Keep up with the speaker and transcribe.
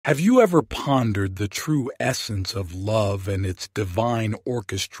Have you ever pondered the true essence of love and its divine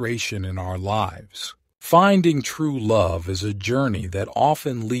orchestration in our lives? Finding true love is a journey that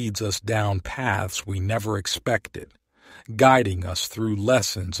often leads us down paths we never expected, guiding us through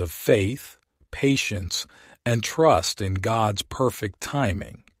lessons of faith, patience, and trust in God's perfect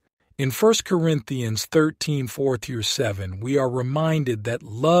timing. In 1 Corinthians 13:4-7, we are reminded that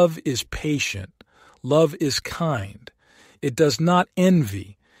love is patient, love is kind. It does not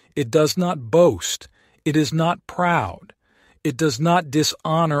envy, it does not boast, it is not proud, it does not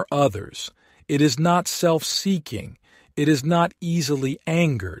dishonor others, it is not self-seeking, it is not easily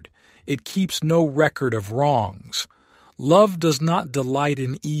angered, it keeps no record of wrongs. Love does not delight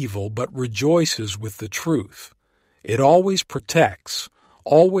in evil but rejoices with the truth. It always protects,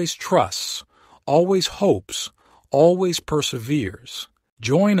 always trusts, always hopes, always perseveres.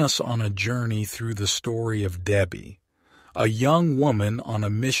 Join us on a journey through the story of Debbie, a young woman on a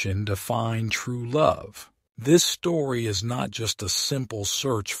mission to find true love. This story is not just a simple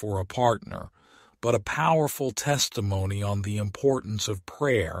search for a partner, but a powerful testimony on the importance of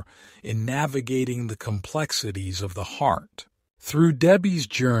prayer in navigating the complexities of the heart. Through Debbie's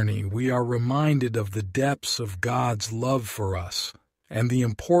journey, we are reminded of the depths of God's love for us and the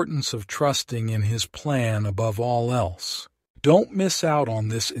importance of trusting in His plan above all else. Don't miss out on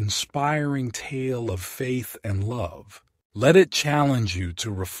this inspiring tale of faith and love. Let it challenge you to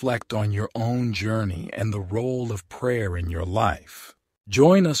reflect on your own journey and the role of prayer in your life.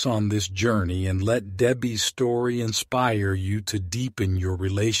 Join us on this journey and let Debbie's story inspire you to deepen your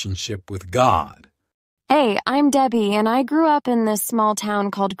relationship with God. Hey, I'm Debbie, and I grew up in this small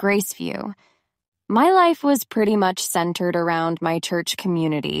town called Graceview. My life was pretty much centered around my church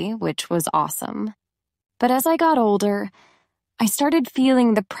community, which was awesome. But as I got older, I started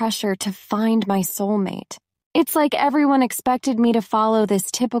feeling the pressure to find my soulmate. It's like everyone expected me to follow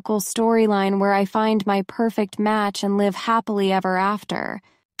this typical storyline where I find my perfect match and live happily ever after.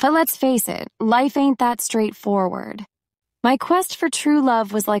 But let's face it, life ain't that straightforward. My quest for true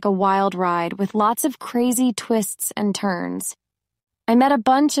love was like a wild ride with lots of crazy twists and turns. I met a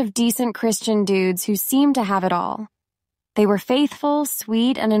bunch of decent Christian dudes who seemed to have it all. They were faithful,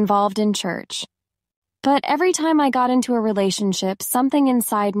 sweet, and involved in church. But every time I got into a relationship, something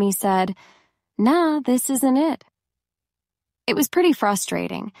inside me said, "Nah, this isn't it." It was pretty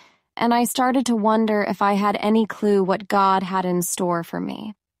frustrating, and I started to wonder if I had any clue what God had in store for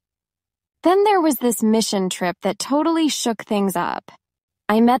me. Then there was this mission trip that totally shook things up.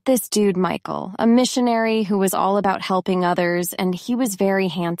 I met this dude, Michael, a missionary who was all about helping others, and he was very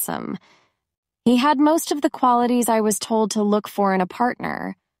handsome. He had most of the qualities I was told to look for in a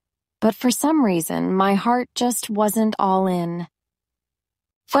partner, but for some reason, my heart just wasn't all in.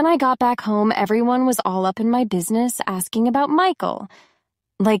 When I got back home, everyone was all up in my business asking about Michael,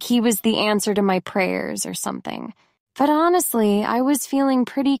 like he was the answer to my prayers or something. But honestly, I was feeling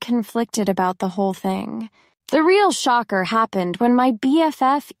pretty conflicted about the whole thing. The real shocker happened when my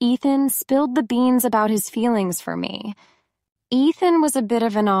BFF, Ethan, spilled the beans about his feelings for me. Ethan was a bit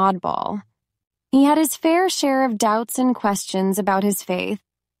of an oddball. He had his fair share of doubts and questions about his faith,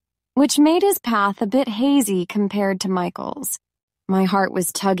 which made his path a bit hazy compared to Michael's. My heart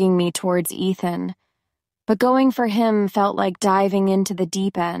was tugging me towards Ethan, but going for him felt like diving into the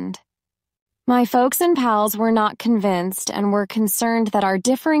deep end. My folks and pals were not convinced and were concerned that our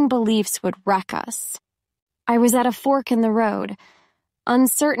differing beliefs would wreck us. I was at a fork in the road,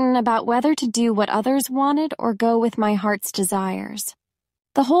 uncertain about whether to do what others wanted or go with my heart's desires.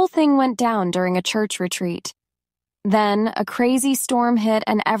 The whole thing went down during a church retreat. Then a crazy storm hit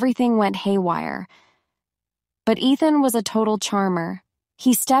and everything went haywire. But Ethan was a total charmer.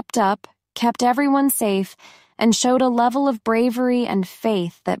 He stepped up, kept everyone safe, and showed a level of bravery and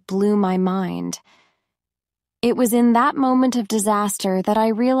faith that blew my mind. It was in that moment of disaster that I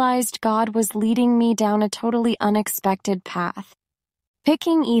realized God was leading me down a totally unexpected path.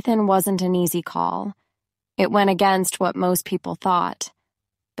 Picking Ethan wasn't an easy call. It went against what most people thought.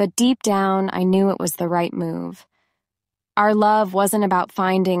 But deep down, I knew it was the right move. Our love wasn't about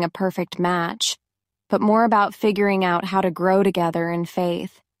finding a perfect match, but more about figuring out how to grow together in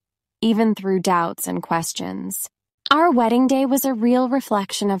faith, even through doubts and questions. Our wedding day was a real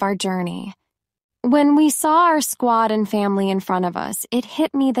reflection of our journey. When we saw our squad and family in front of us, it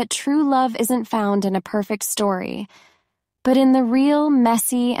hit me that true love isn't found in a perfect story, but in the real,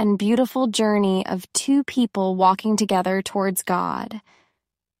 messy, and beautiful journey of two people walking together towards God.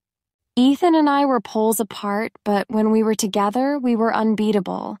 Ethan and I were poles apart, but when we were together, we were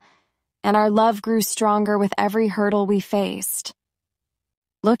unbeatable, and our love grew stronger with every hurdle we faced.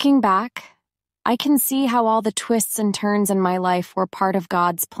 Looking back, I can see how all the twists and turns in my life were part of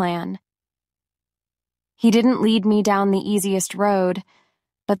God's plan. He didn't lead me down the easiest road,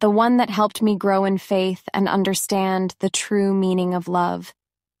 but the one that helped me grow in faith and understand the true meaning of love.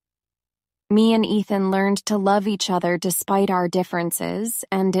 Me and Ethan learned to love each other despite our differences,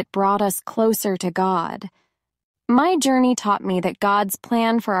 and it brought us closer to God. My journey taught me that God's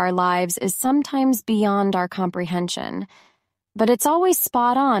plan for our lives is sometimes beyond our comprehension, but it's always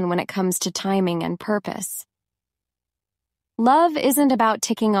spot on when it comes to timing and purpose. Love isn't about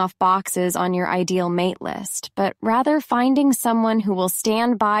ticking off boxes on your ideal mate list, but rather finding someone who will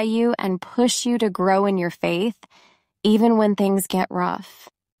stand by you and push you to grow in your faith, even when things get rough.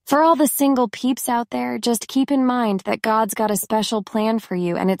 For all the single peeps out there, just keep in mind that God's got a special plan for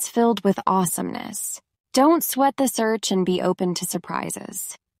you and it's filled with awesomeness. Don't sweat the search and be open to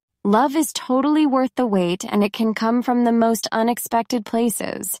surprises. Love is totally worth the wait, and it can come from the most unexpected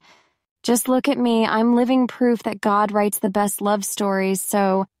places. Just look at me, I'm living proof that God writes the best love stories,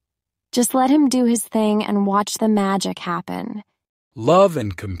 so just let him do his thing and watch the magic happen. Love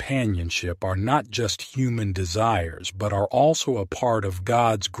and companionship are not just human desires, but are also a part of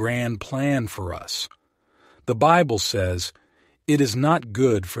God's grand plan for us. The Bible says, "It is not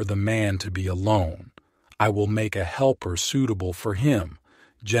good for the man to be alone. I will make a helper suitable for him."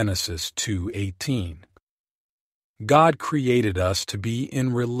 Genesis 2:18. God created us to be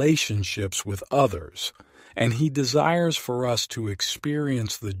in relationships with others, and He desires for us to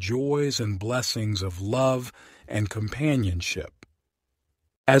experience the joys and blessings of love and companionship.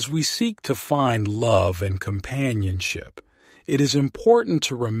 As we seek to find love and companionship, it is important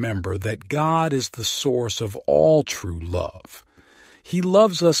to remember that God is the source of all true love. He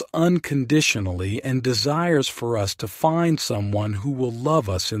loves us unconditionally and desires for us to find someone who will love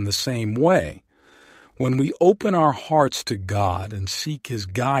us in the same way. When we open our hearts to God and seek His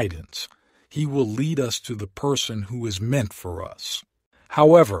guidance, He will lead us to the person who is meant for us.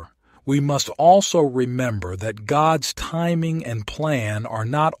 However, we must also remember that God's timing and plan are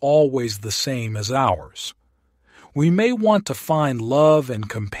not always the same as ours. We may want to find love and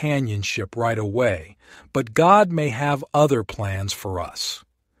companionship right away, but God may have other plans for us.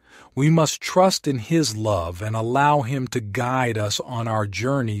 We must trust in His love and allow Him to guide us on our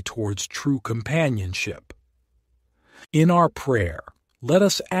journey towards true companionship. In our prayer, let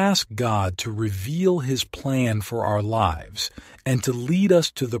us ask God to reveal His plan for our lives and to lead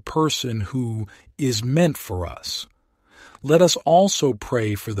us to the person who is meant for us. Let us also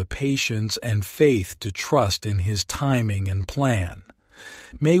pray for the patience and faith to trust in His timing and plan.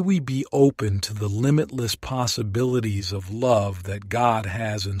 May we be open to the limitless possibilities of love that God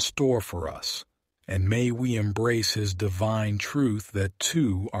has in store for us, and may we embrace His divine truth that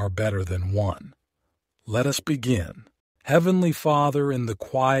two are better than one. Let us begin. Heavenly Father, in the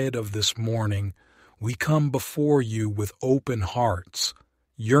quiet of this morning, we come before You with open hearts,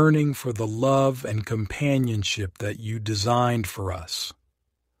 yearning for the love and companionship that You designed for us.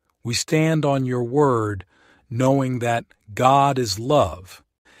 We stand on Your word, knowing that God is love,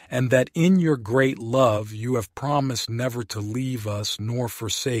 and that in Your great love You have promised never to leave us nor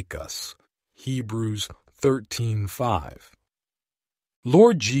forsake us. Hebrews 13:5.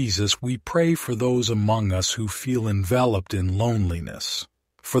 Lord Jesus, we pray for those among us who feel enveloped in loneliness,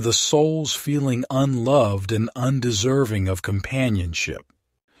 for the souls feeling unloved and undeserving of companionship.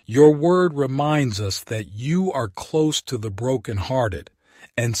 Your word reminds us that You are close to the brokenhearted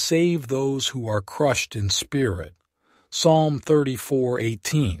and save those who are crushed in spirit. Psalm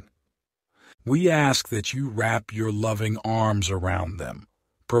 34:18. We ask that You wrap Your loving arms around them,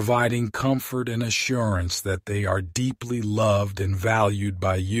 providing comfort and assurance that they are deeply loved and valued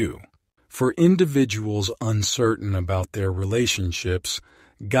by You. For individuals uncertain about their relationships,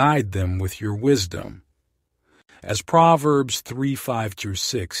 guide them with Your wisdom. As Proverbs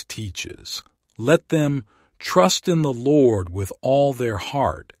 3:5-6 teaches, let them trust in the Lord with all their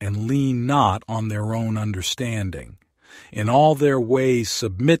heart and lean not on their own understanding. In all their ways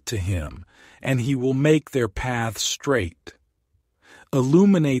submit to Him, and He will make their paths straight.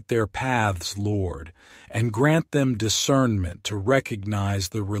 Illuminate their paths, Lord, and grant them discernment to recognize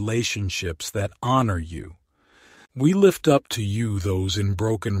the relationships that honor You. We lift up to You those in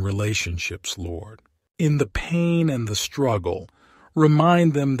broken relationships, Lord. In the pain and the struggle,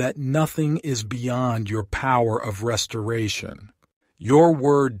 remind them that nothing is beyond Your power of restoration. Your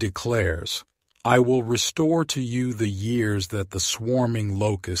word declares, I will restore to you the years that the swarming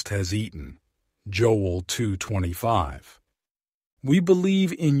locust has eaten. Joel 2:25. We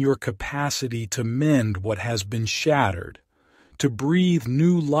believe in Your capacity to mend what has been shattered, to breathe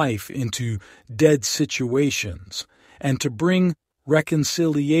new life into dead situations, and to bring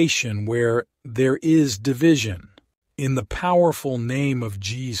reconciliation where there is division. In the powerful name of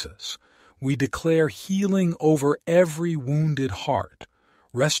Jesus, we declare healing over every wounded heart,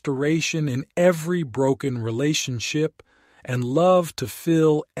 restoration in every broken relationship, and love to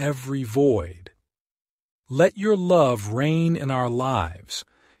fill every void. Let your love reign in our lives,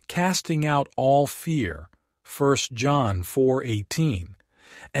 casting out all fear, 1 John 4:18,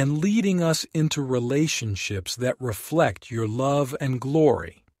 and leading us into relationships that reflect your love and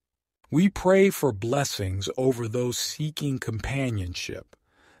glory. We pray for blessings over those seeking companionship,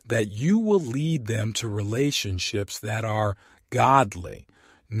 that you will lead them to relationships that are godly,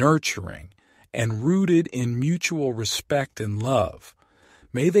 nurturing, and rooted in mutual respect and love.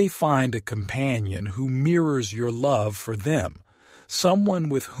 May they find a companion who mirrors your love for them, someone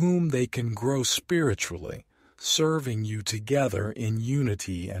with whom they can grow spiritually, serving you together in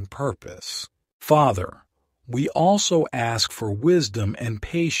unity and purpose. Father, we also ask for wisdom and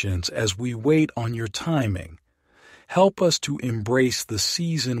patience as we wait on your timing. Help us to embrace the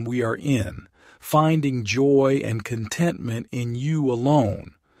season we are in, finding joy and contentment in you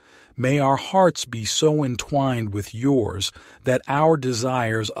alone. May our hearts be so entwined with yours that our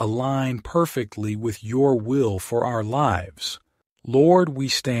desires align perfectly with your will for our lives. Lord, we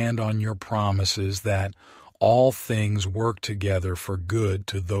stand on your promises that all things work together for good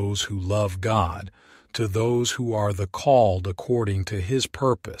to those who love God, to those who are the called according to his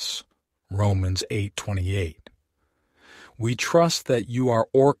purpose. Romans 8:28. We trust that you are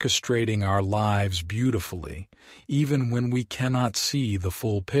orchestrating our lives beautifully, even when we cannot see the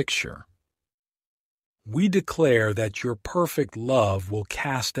full picture. We declare that your perfect love will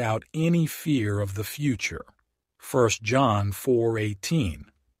cast out any fear of the future. 1 John 4:18.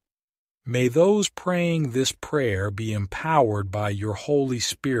 May those praying this prayer be empowered by your Holy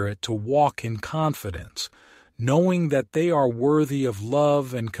Spirit to walk in confidence, knowing that they are worthy of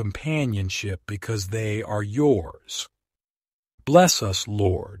love and companionship because they are yours. Bless us,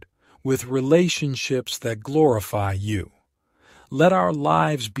 Lord, with relationships that glorify you. Let our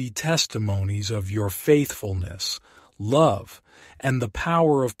lives be testimonies of your faithfulness, love, and the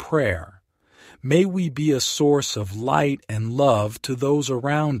power of prayer. May we be a source of light and love to those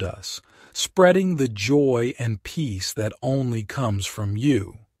around us, spreading the joy and peace that only comes from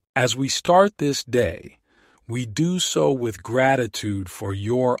you. As we start this day, we do so with gratitude for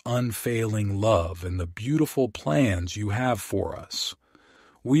your unfailing love and the beautiful plans you have for us.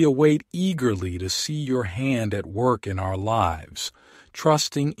 We await eagerly to see your hand at work in our lives,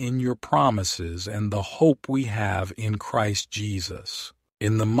 trusting in your promises and the hope we have in Christ Jesus.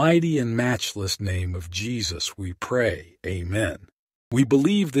 In the mighty and matchless name of Jesus we pray, Amen. We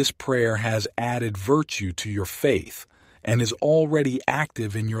believe this prayer has added virtue to your faith and is already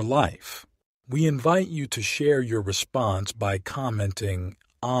active in your life. We invite you to share your response by commenting,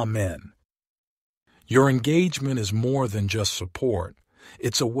 Amen. Your engagement is more than just support.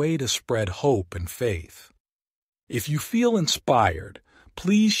 It's a way to spread hope and faith. If you feel inspired,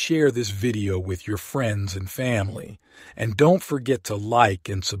 please share this video with your friends and family, and don't forget to like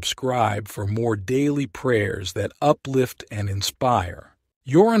and subscribe for more daily prayers that uplift and inspire.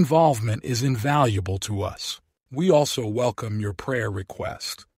 Your involvement is invaluable to us. We also welcome your prayer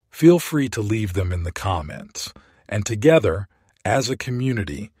requests. Feel free to leave them in the comments, and together, as a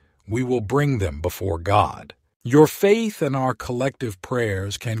community, we will bring them before God. Your faith and our collective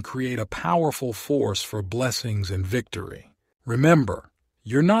prayers can create a powerful force for blessings and victory. Remember,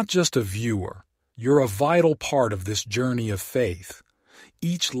 you're not just a viewer, you're a vital part of this journey of faith.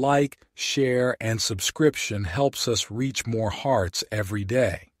 Each like, share, and subscription helps us reach more hearts every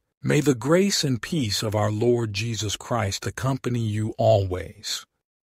day. May the grace and peace of our Lord Jesus Christ accompany you always.